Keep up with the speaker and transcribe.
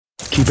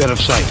Keep out of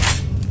sight.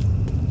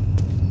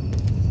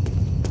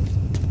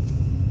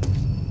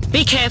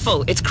 Be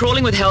careful, it's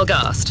crawling with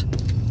Hellgast.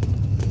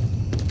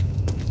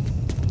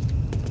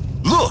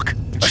 Look!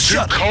 It's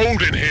too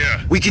cold in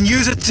here. We can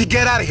use it to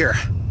get out of here.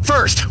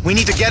 First, we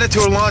need to get it to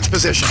a launch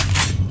position.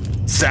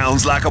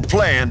 Sounds like a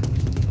plan.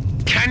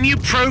 Can you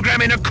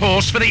program in a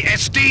course for the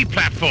SD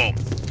platform?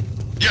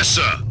 Yes,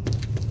 sir.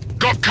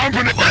 Got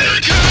company. Taking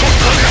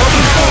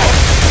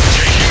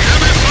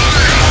heavy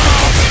fire.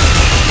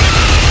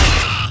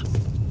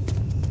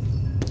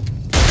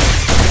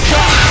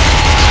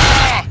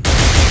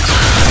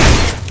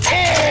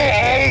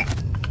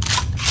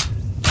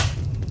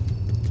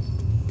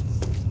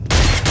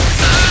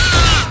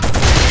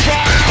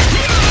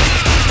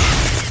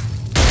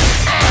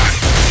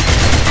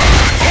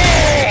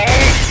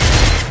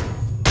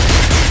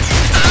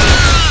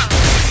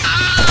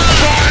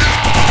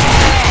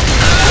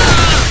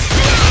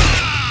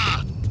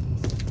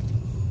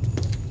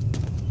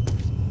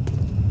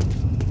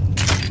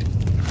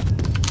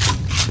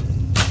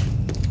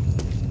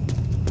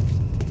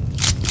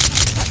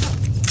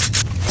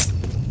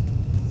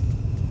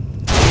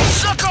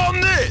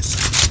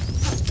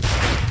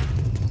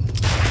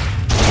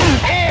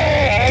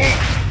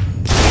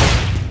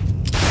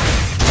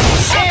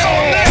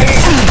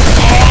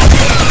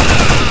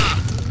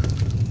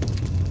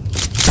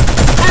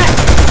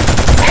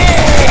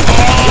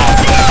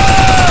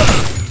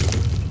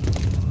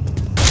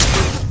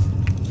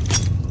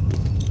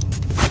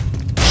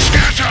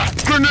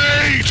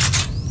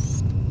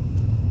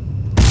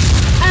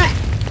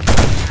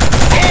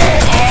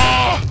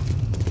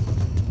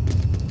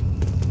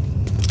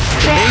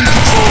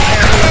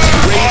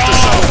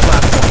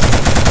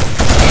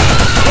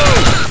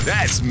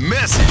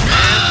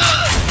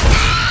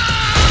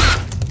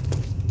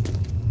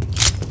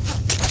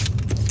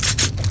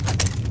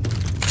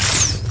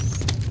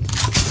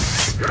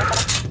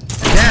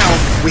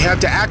 We have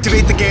to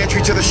activate the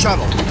gantry to the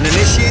shuttle and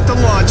initiate the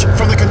launch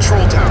from the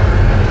control tower.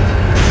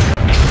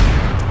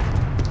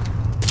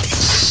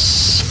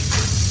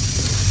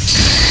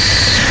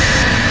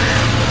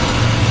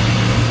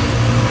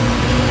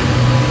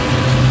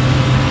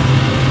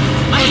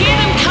 I hear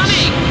them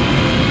coming!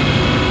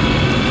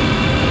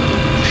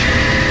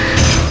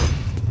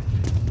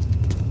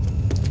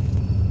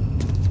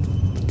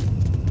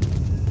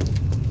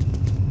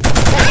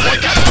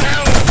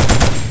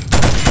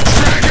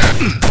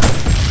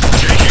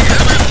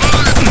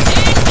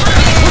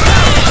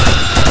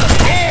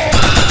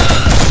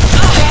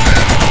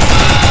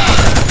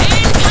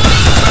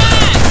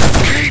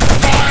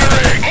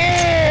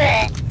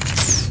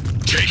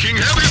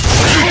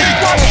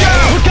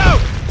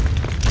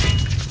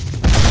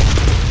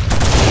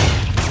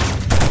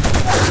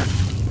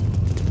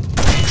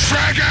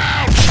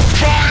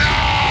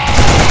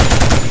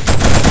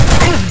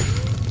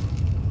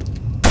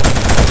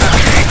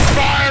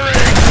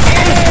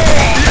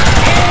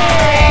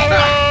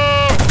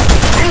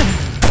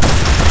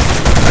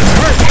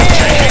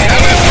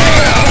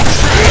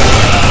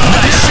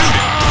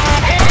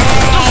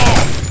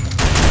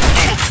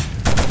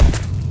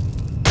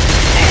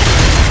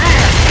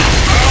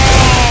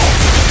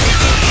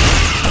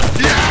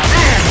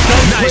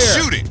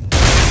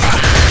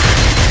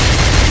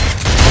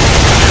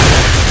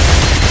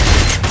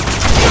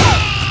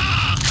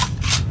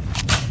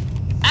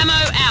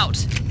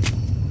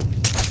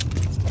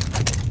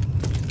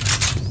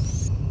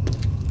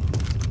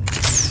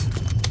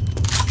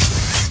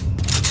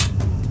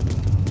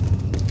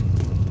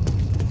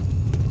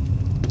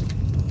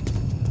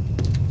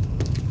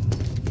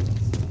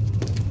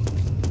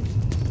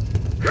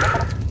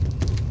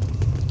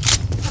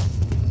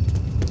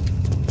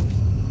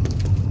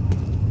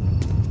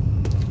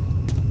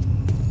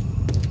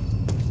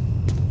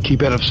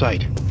 Keep out of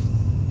sight. Here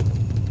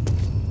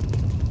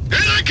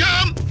they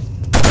come!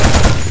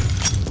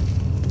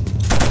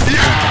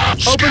 Yeah!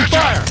 Open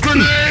fire!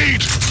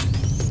 Grenade!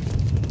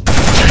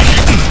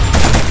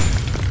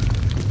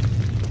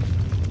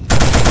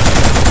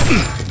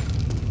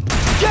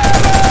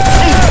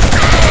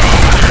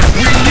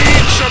 We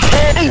need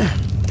support!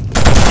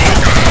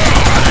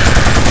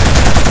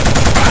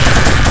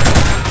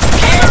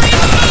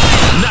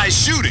 Nice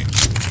shooting!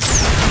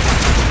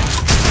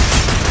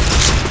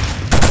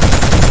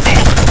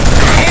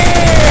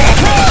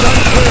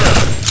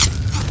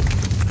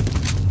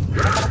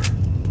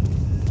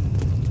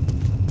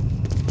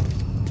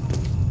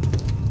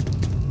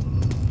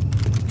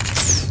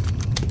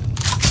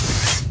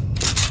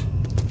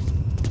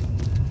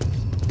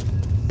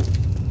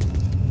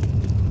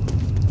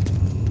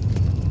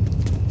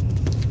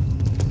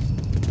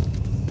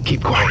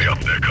 Keep quiet. Hurry up,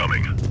 they're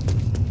coming.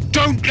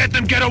 Don't let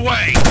them get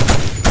away! We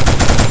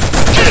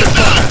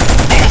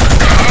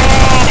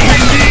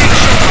need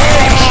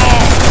support!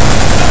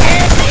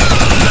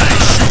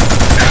 Nice.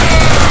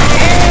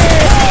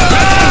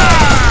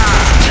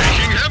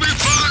 Taking heavy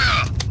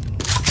fire!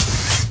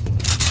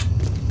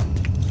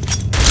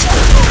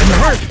 I'm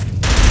hurt!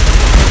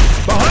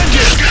 Behind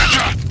you!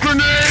 Scatter!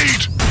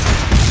 Grenade!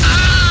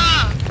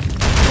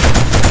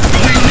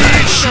 We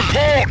need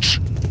support!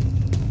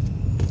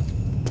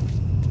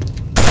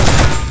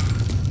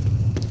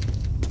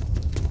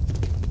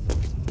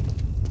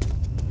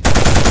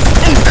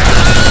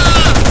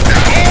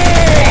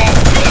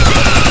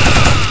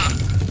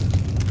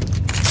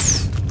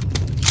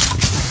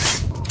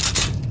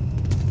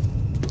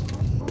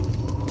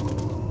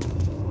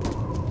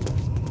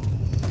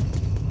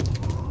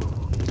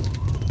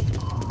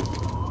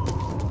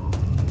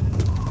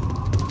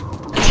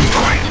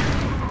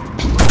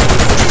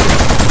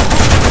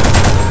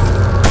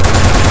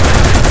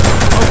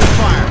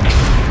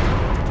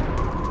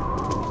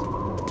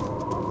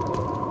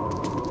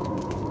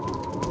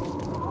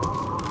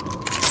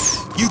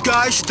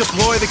 guys should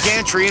deploy the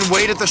gantry and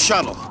wait at the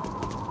shuttle.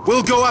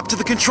 We'll go up to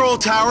the control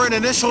tower and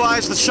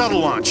initialize the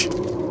shuttle launch.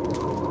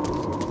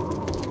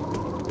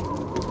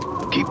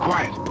 Keep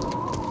quiet.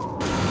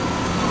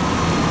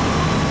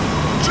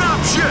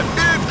 Dropship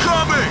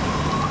incoming!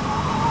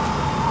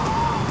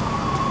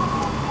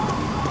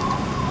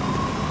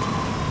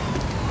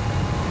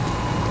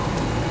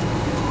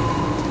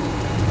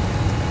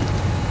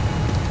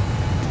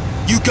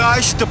 You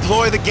guys should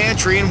deploy the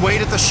gantry and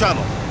wait at the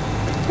shuttle.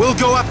 We'll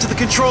go up to the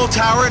control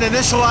tower and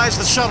initialize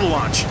the shuttle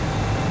launch.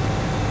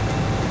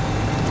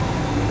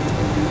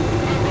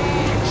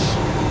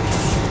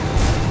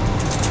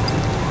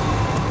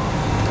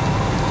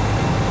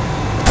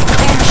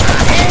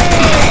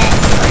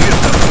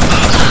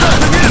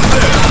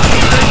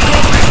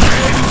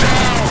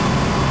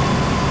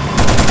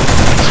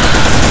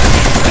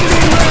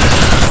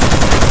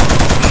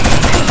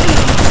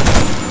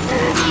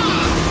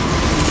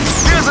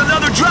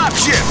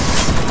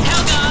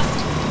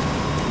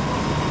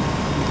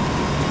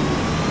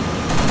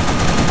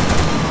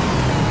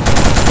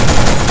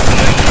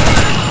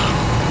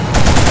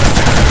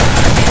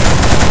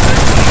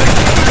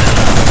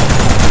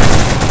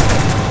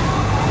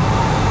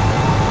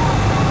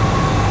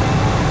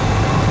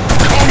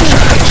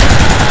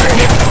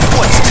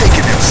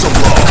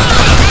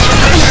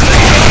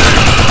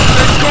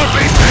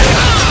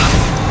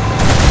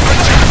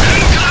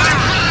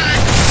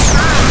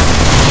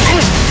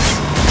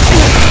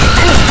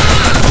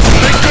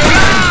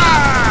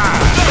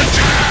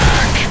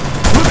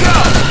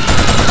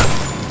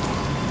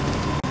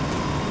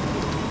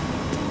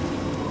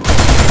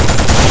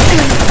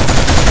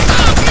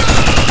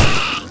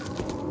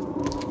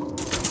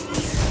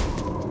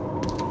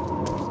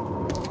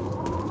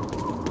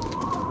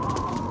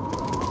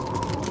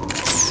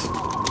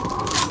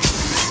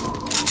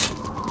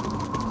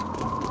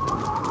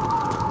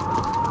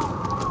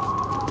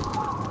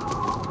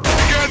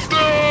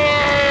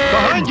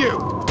 Behind you!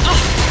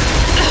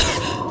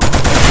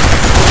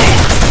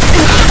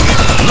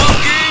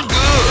 Looking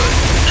good!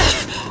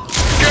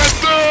 Get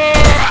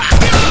there!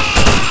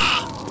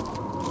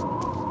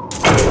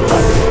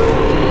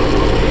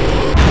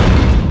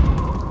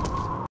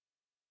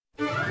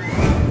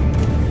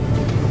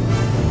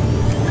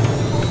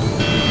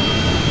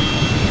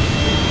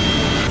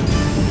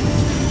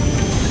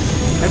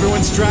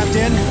 Everyone strapped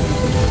in?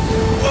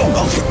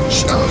 Oh,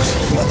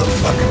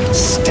 motherfucker.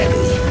 Steady.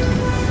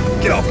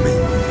 Get off me.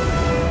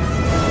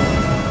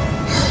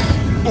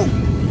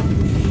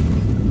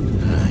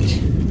 Right.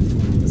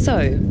 So,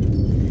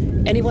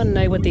 anyone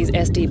know what these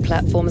SD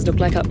platforms look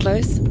like up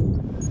close?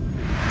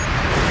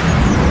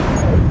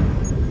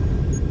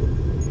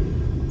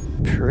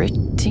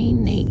 Pretty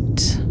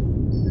neat.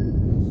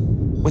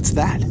 What's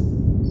that?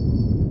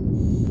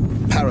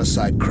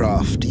 Parasite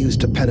craft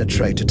used to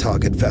penetrate a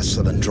target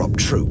vessel and drop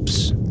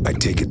troops. I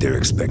take it they're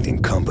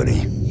expecting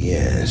company.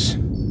 Yes.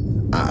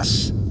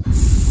 Us.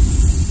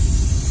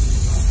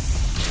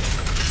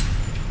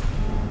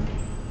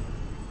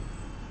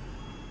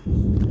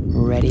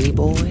 Ready,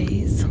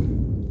 boys?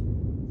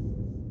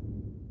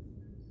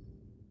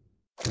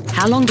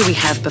 How long do we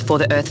have before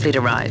the Earth fleet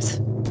arrives?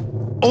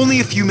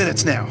 Only a few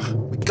minutes now.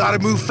 We gotta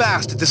move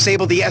fast to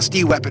disable the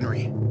SD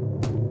weaponry.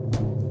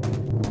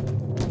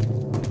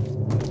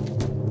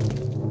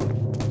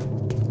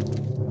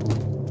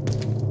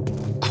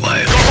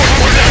 Quiet.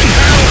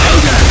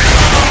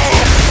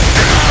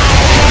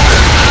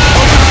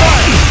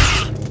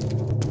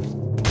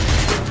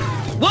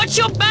 Watch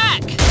your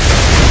back!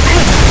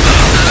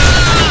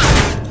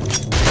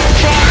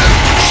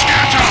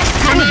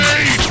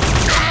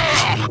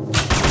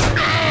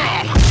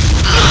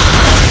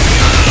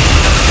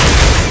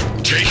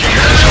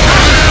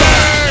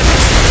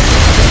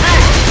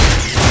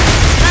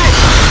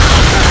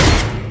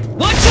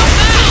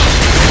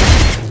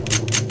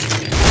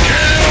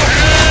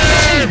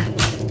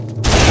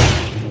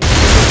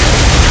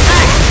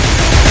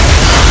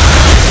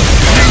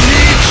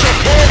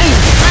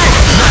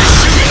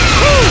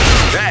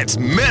 That's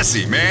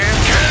messy, man.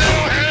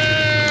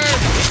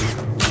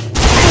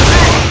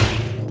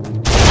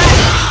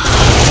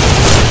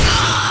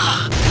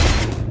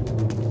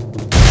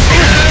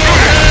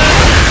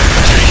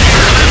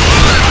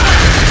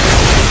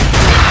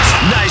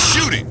 Nice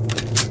shooting.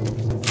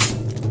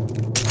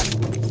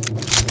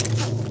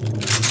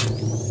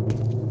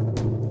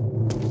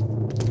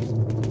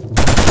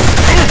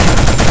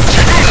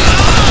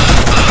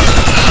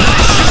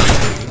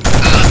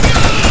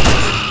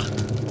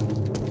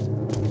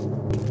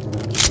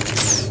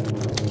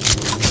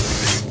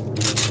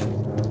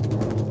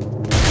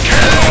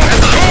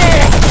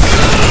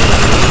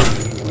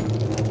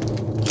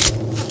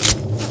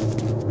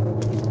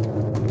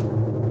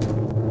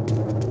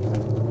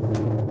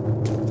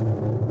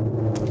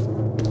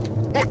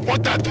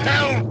 What the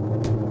hell?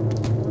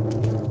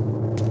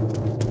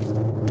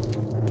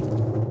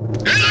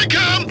 Here they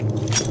come!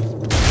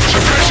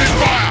 Suppressive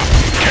fire!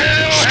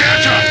 Kill!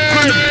 Scatter!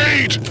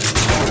 Grenade!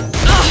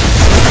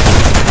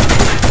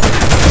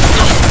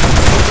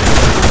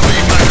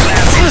 Leave my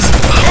glasses!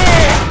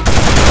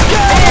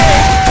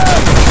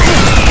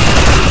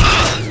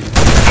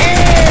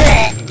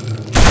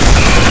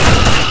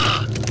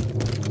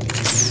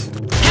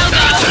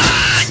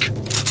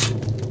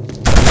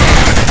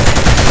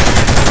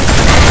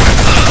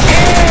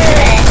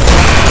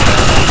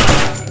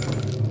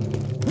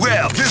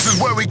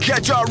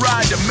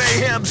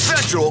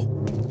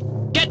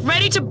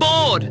 to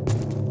board!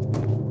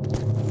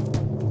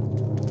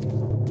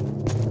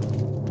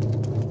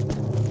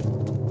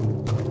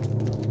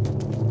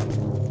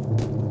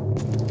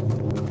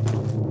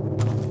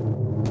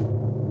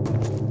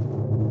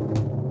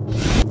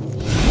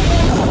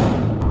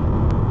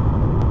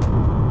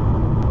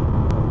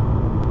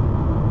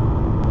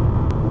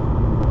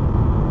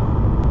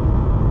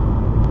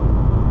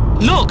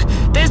 Look!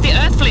 There's the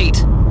Earth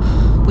fleet!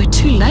 We're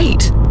too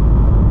late.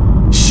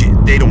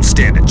 Shit, they don't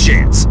stand a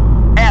chance.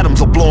 Atoms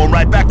will blow them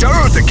right back to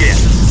Earth again.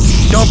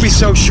 Don't be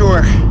so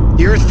sure.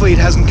 The Earth fleet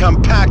hasn't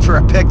come packed for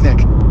a picnic.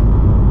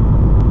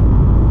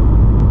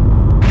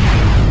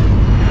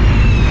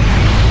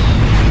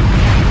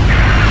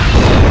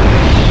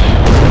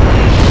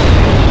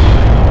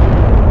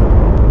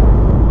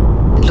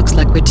 It looks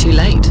like we're too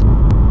late.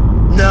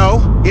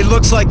 No, it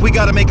looks like we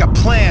gotta make a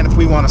plan if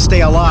we want to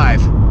stay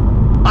alive.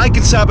 I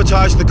can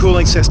sabotage the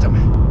cooling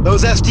system.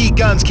 Those SD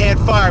guns can't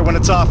fire when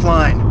it's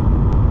offline.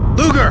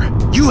 Luger,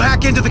 you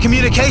hack into the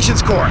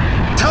communications core.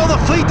 Tell the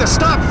fleet to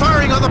stop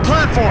firing on the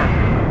platform.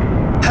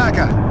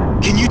 Haka,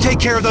 can you take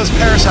care of those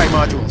parasite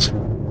modules?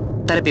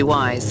 That'd be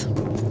wise.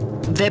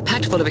 They're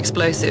packed full of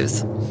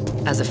explosives,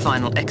 as a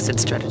final exit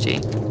strategy.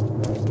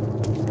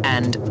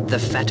 And the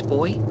fat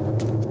boy?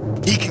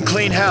 He can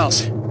clean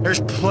house.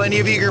 There's plenty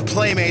of eager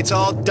playmates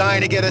all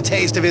dying to get a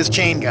taste of his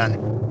chain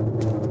gun.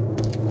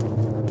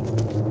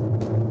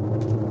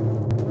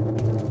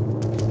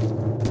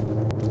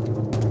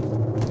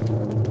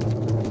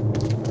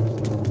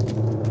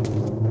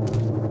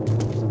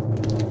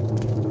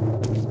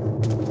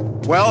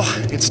 Well,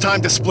 it's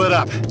time to split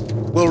up.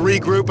 We'll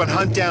regroup and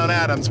hunt down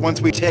Adams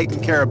once we've taken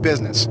care of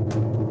business.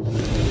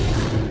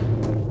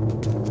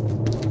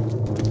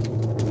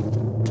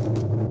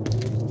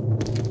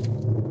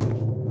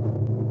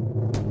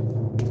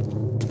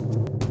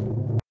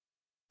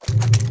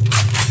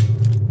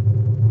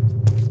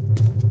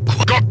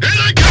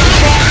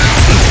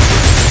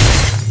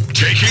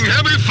 Taking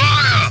heavy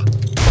fire!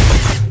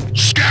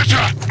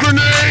 Scatter!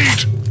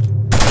 Grenade!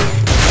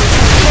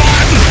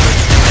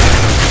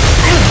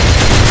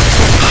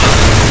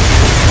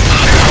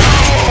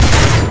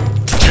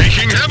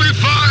 Taking heavy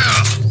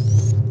fire!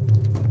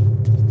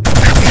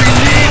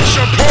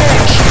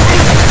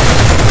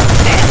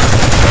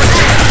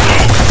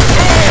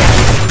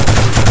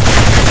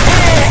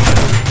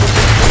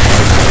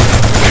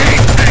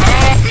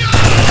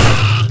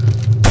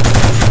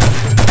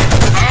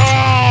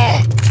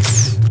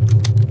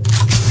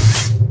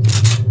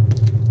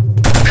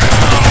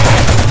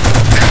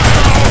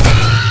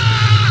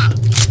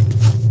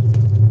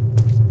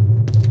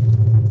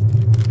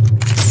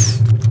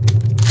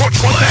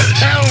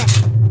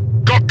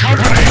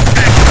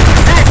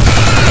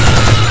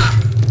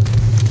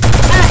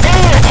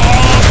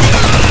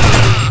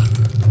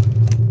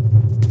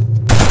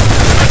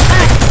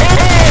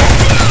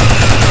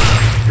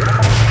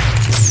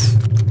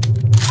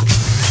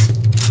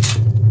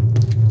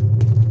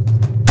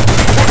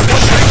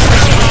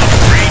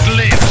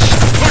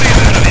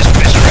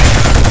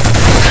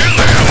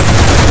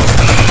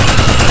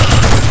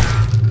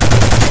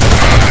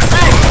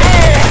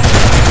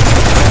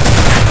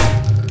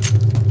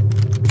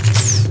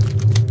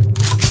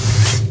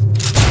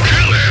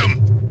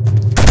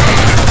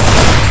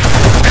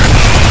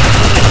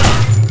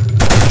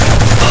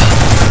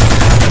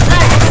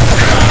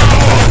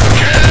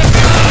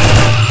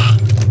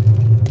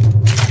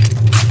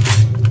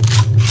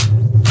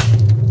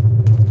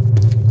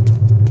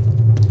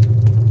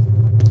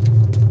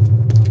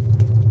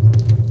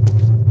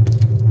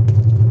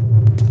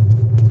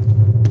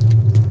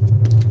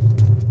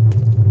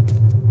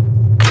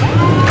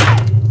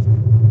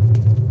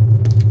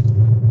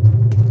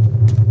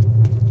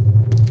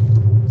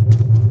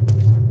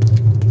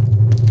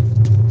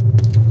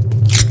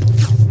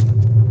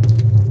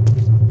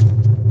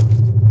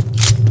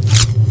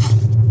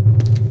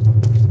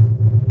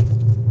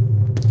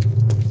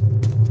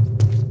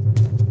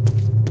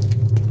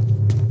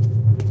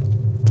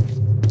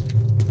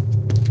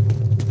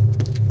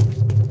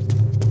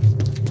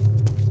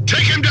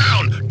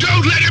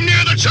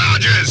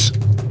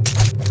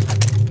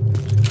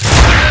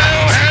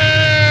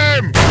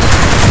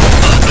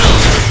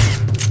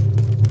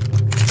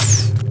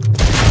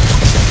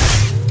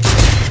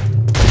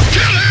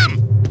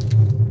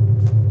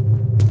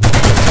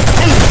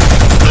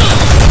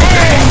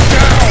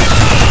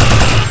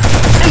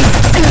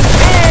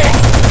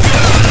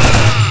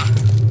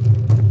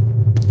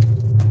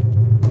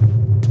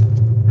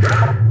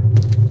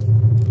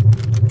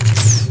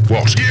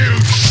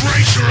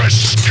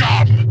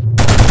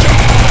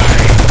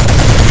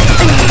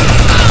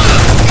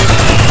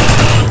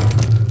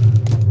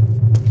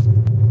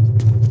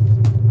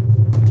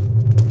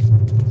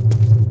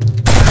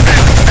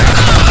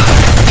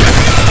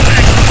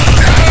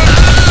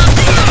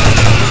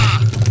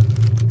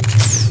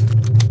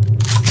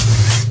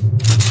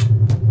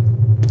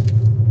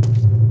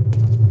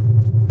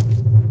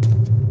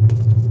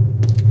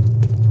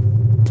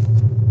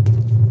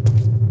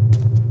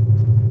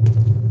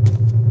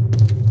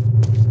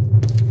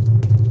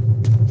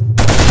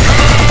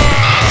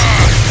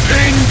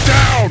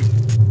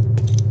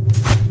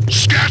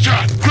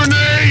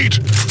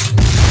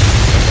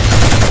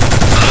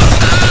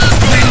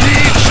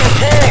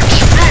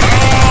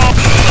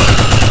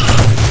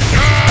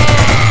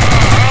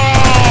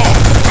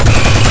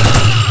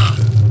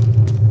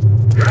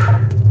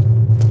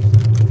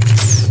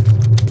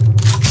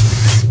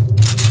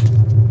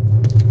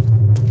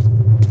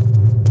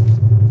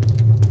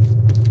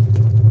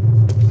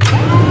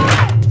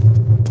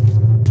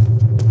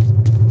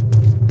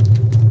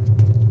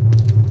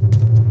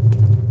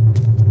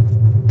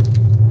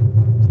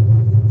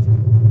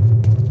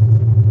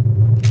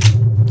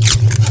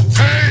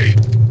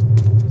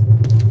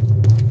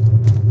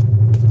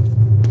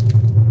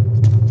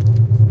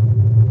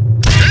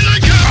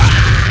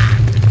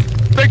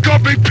 They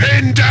got me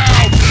pinned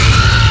down!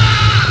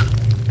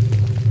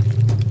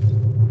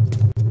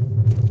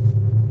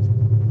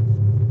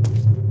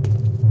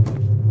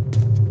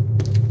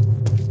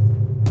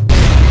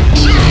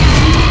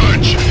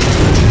 Charge!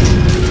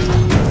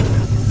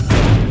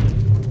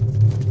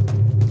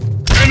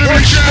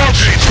 Enemy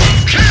shouting!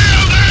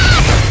 Kill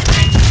them!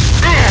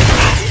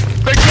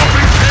 They got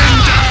me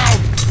pinned down!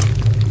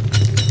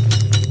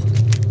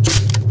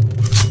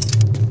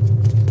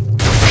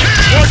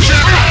 Watch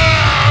out!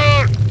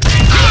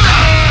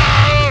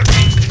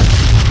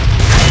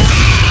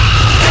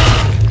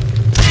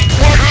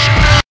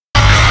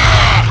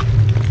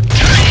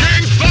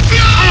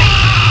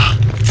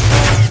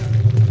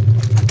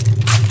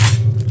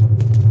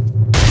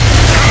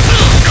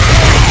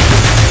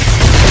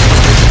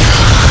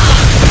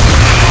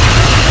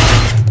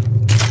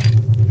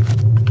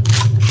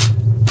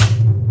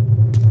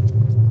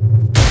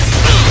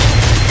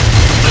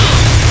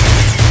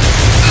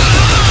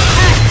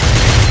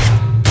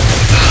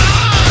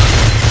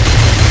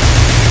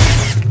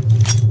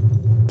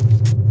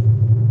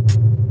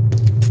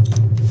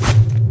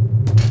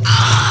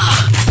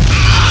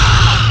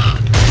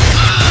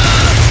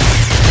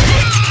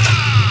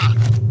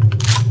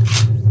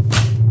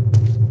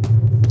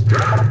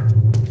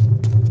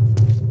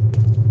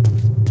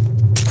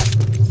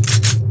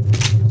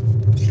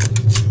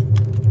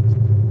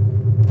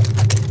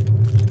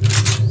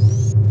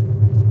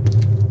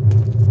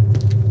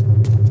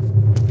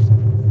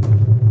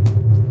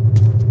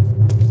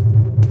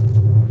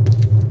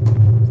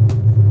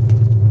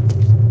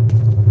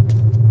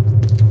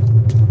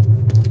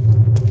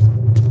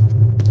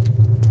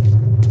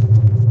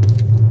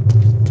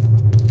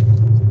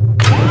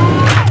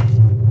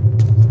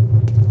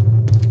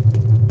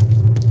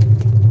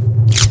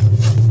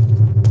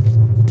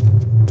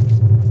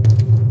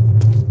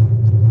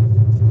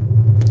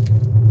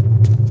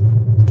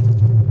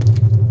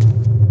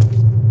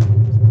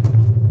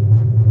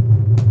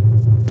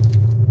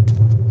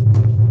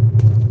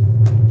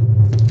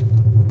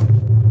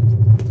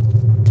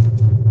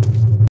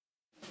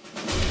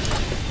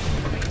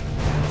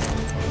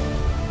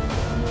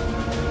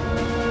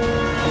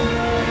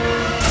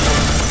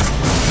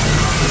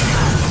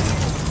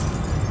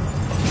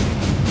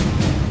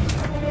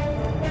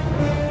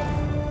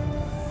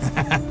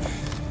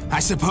 I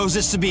suppose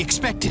it's to be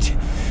expected.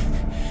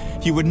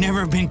 You would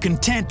never have been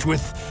content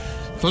with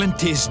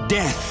Linty's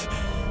death.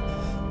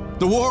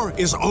 The war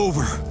is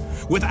over.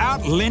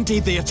 Without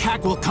Linty, the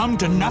attack will come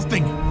to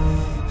nothing.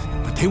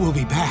 But they will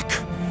be back.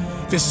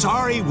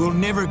 Visari will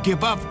never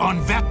give up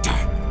on Vector.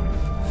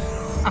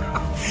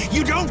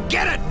 You don't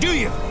get it, do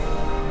you?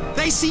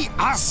 They see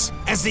us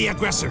as the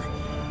aggressor.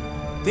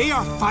 They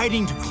are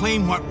fighting to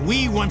claim what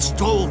we once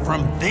stole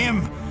from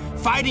them.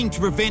 Fighting to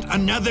prevent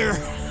another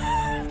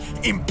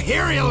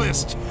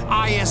imperialist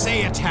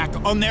ISA attack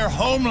on their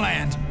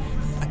homeland.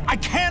 I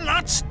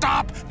cannot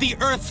stop the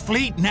Earth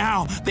fleet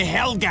now. The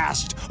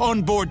Hellgast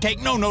on board take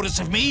no notice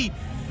of me.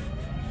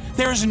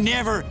 There's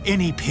never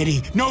any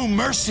pity, no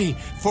mercy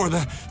for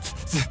the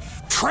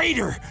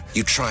traitor.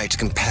 You tried to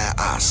compare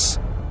us.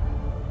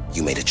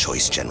 You made a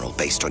choice, General,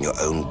 based on your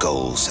own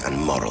goals and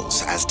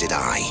morals, as did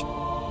I.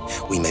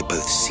 We may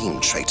both seem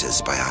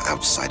traitors by our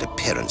outside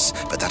appearance,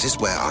 but that is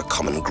where our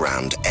common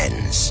ground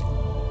ends.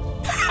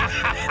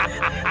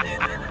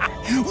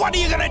 What are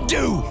you gonna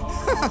do?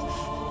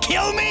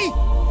 Kill me?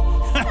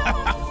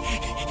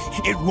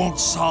 It won't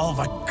solve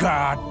a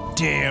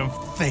goddamn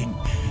thing.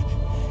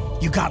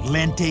 You got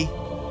Linty,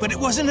 but it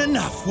wasn't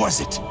enough,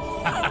 was it?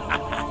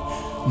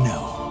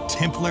 No,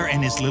 Templar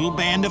and his little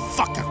band of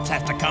fuck-ups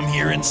have to come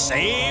here and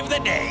save the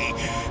day.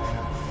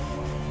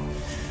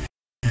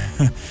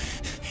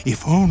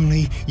 If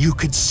only you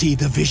could see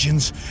the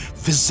visions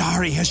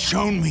Visari has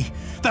shown me.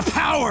 The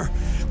power,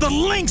 the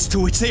lengths to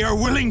which they are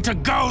willing to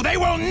go. They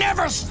will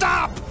never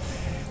stop.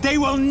 They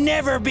will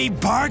never be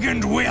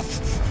bargained with.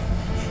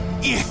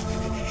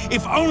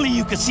 If only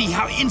you could see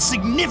how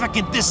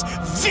insignificant this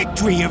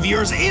victory of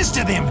yours is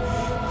to them.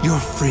 Your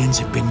friends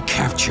have been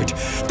captured.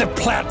 The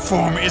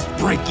platform is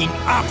breaking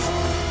up.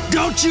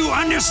 Don't you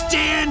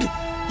understand?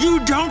 You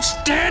don't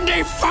stand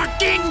a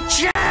fucking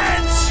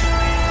chance!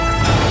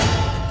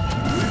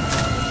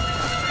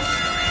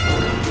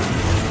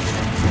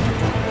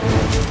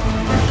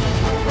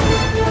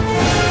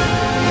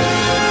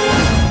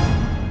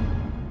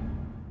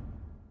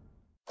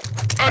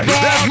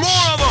 There's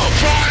more of them!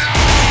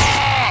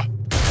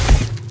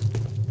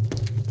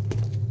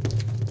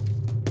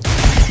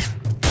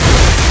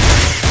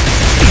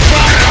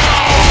 Fire!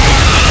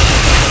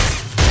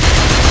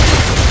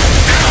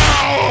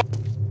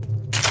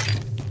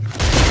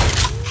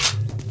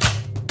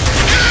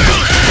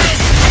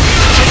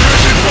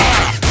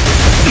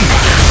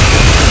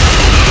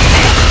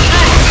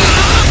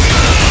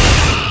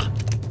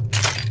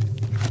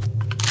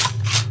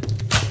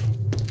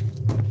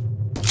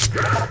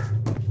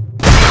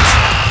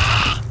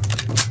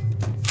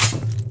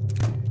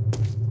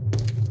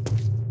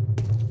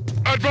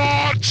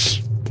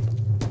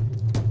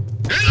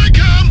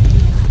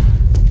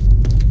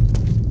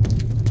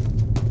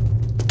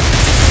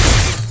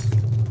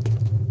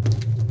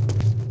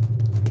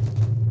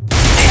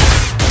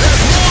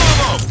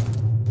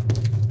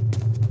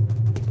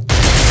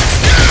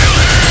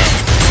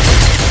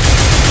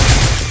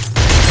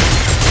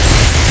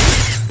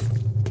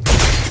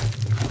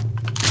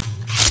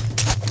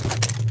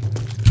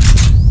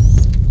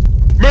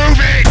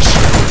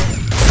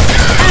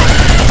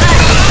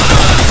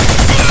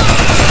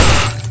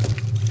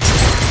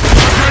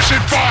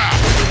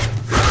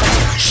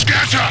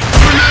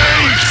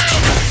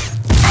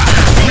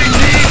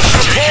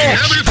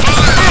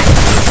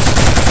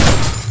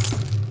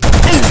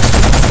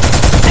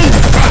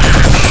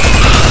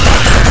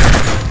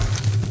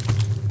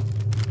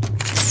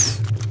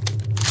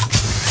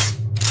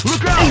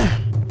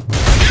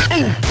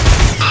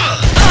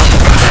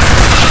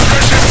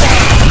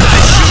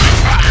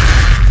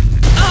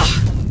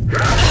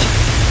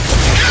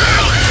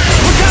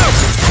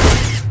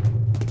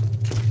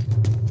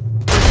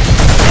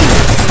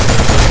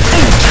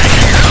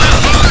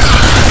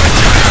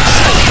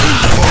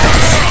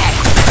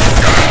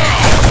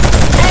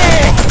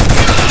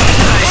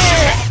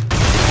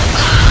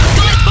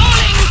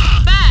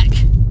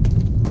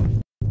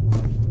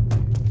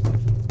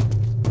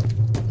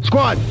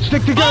 Squad,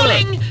 stick together!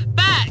 Falling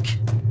back!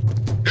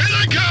 Here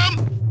they come!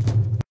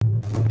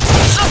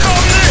 Suck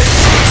on this!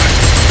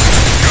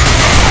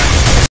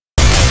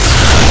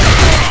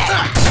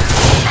 Attack!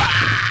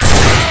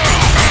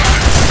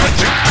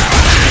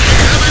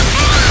 Heavy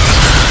fire!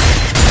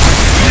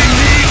 We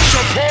need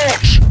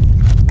support!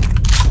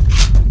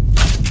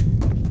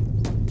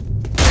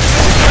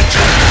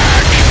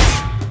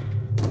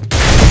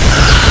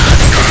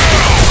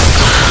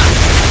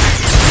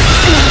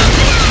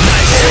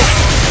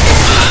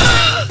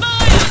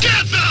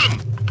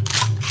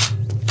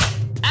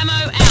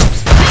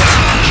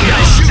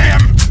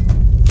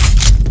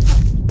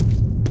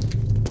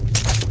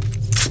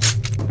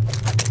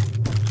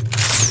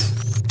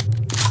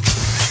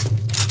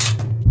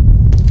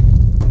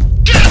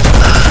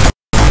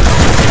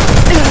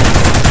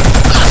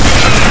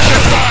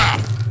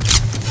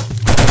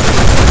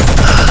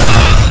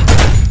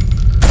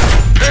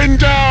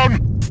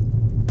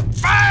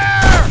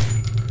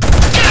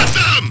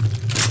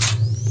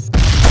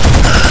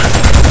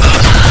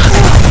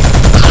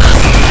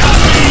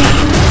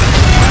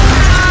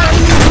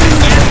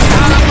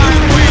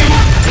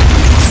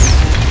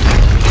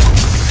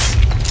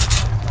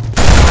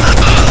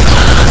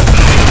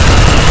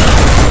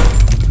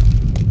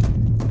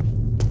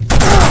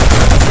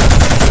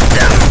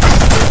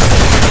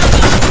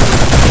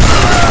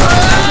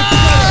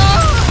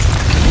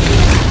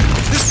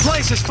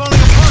 is falling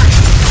apart!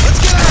 Let's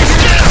get out of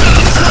here!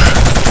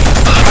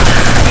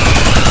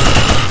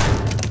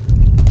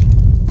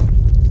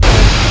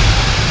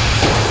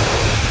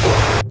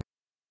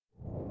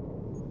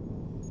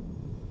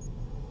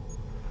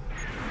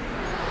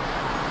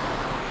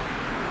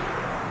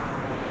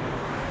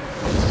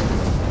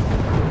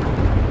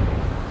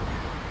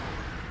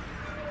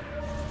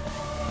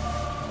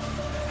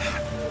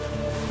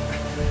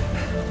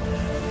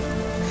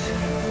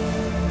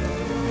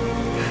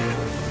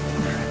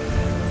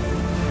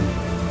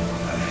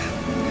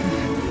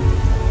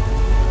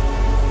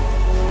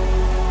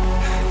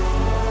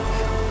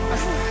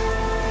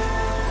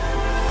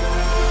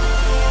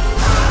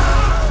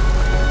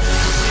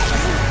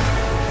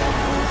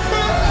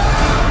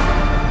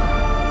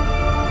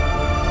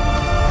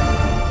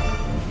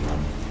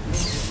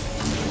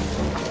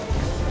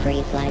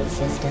 Pre-flight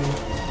system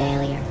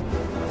failure.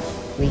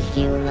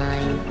 Refuel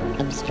line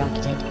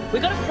obstructed. We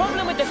got a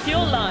problem with the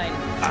fuel line.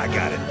 I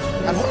got it.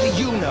 And what do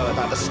you know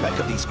about the spec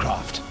of these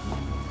craft?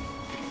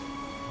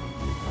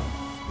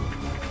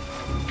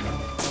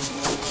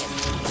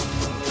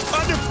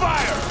 Under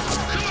fire!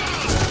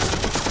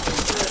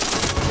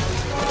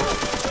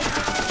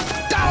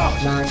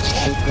 Launch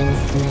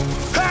sequence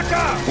commenced. Back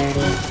up! 30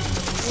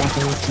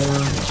 seconds to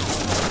launch.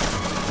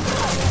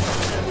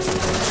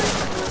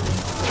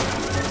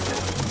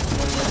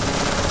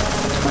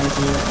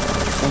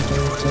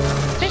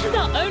 This is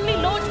our only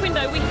launch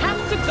window. We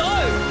have to go.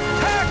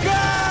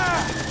 Hacker!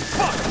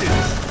 Fuck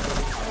this!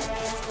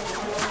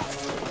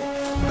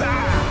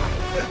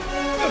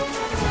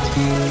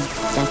 10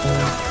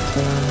 seconds to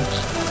launch.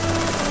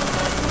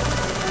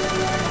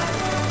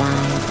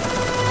 5,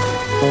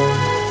 4,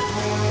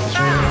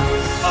 3,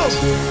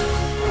 2,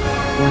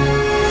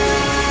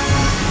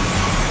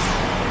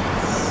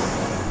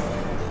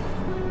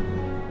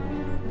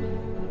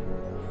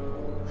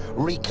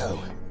 1. Rico.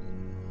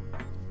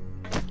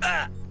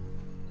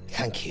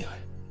 Thank you.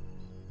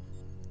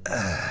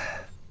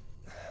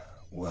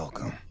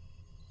 Welcome.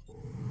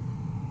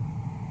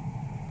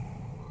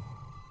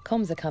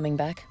 Comms are coming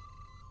back.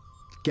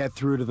 Get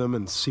through to them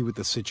and see what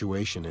the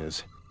situation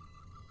is.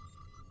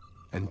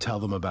 And tell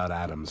them about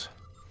Adams.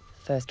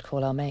 First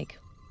call I'll make.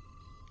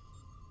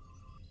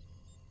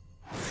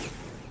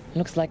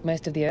 Looks like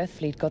most of the Earth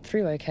fleet got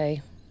through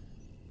okay.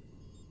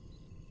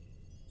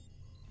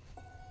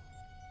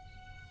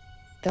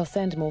 They'll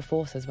send more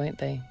forces, won't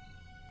they?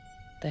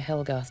 The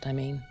Helghast, I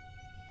mean.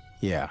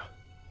 Yeah,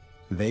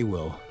 they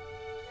will.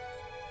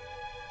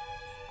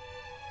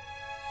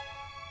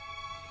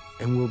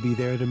 And we'll be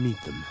there to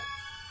meet them.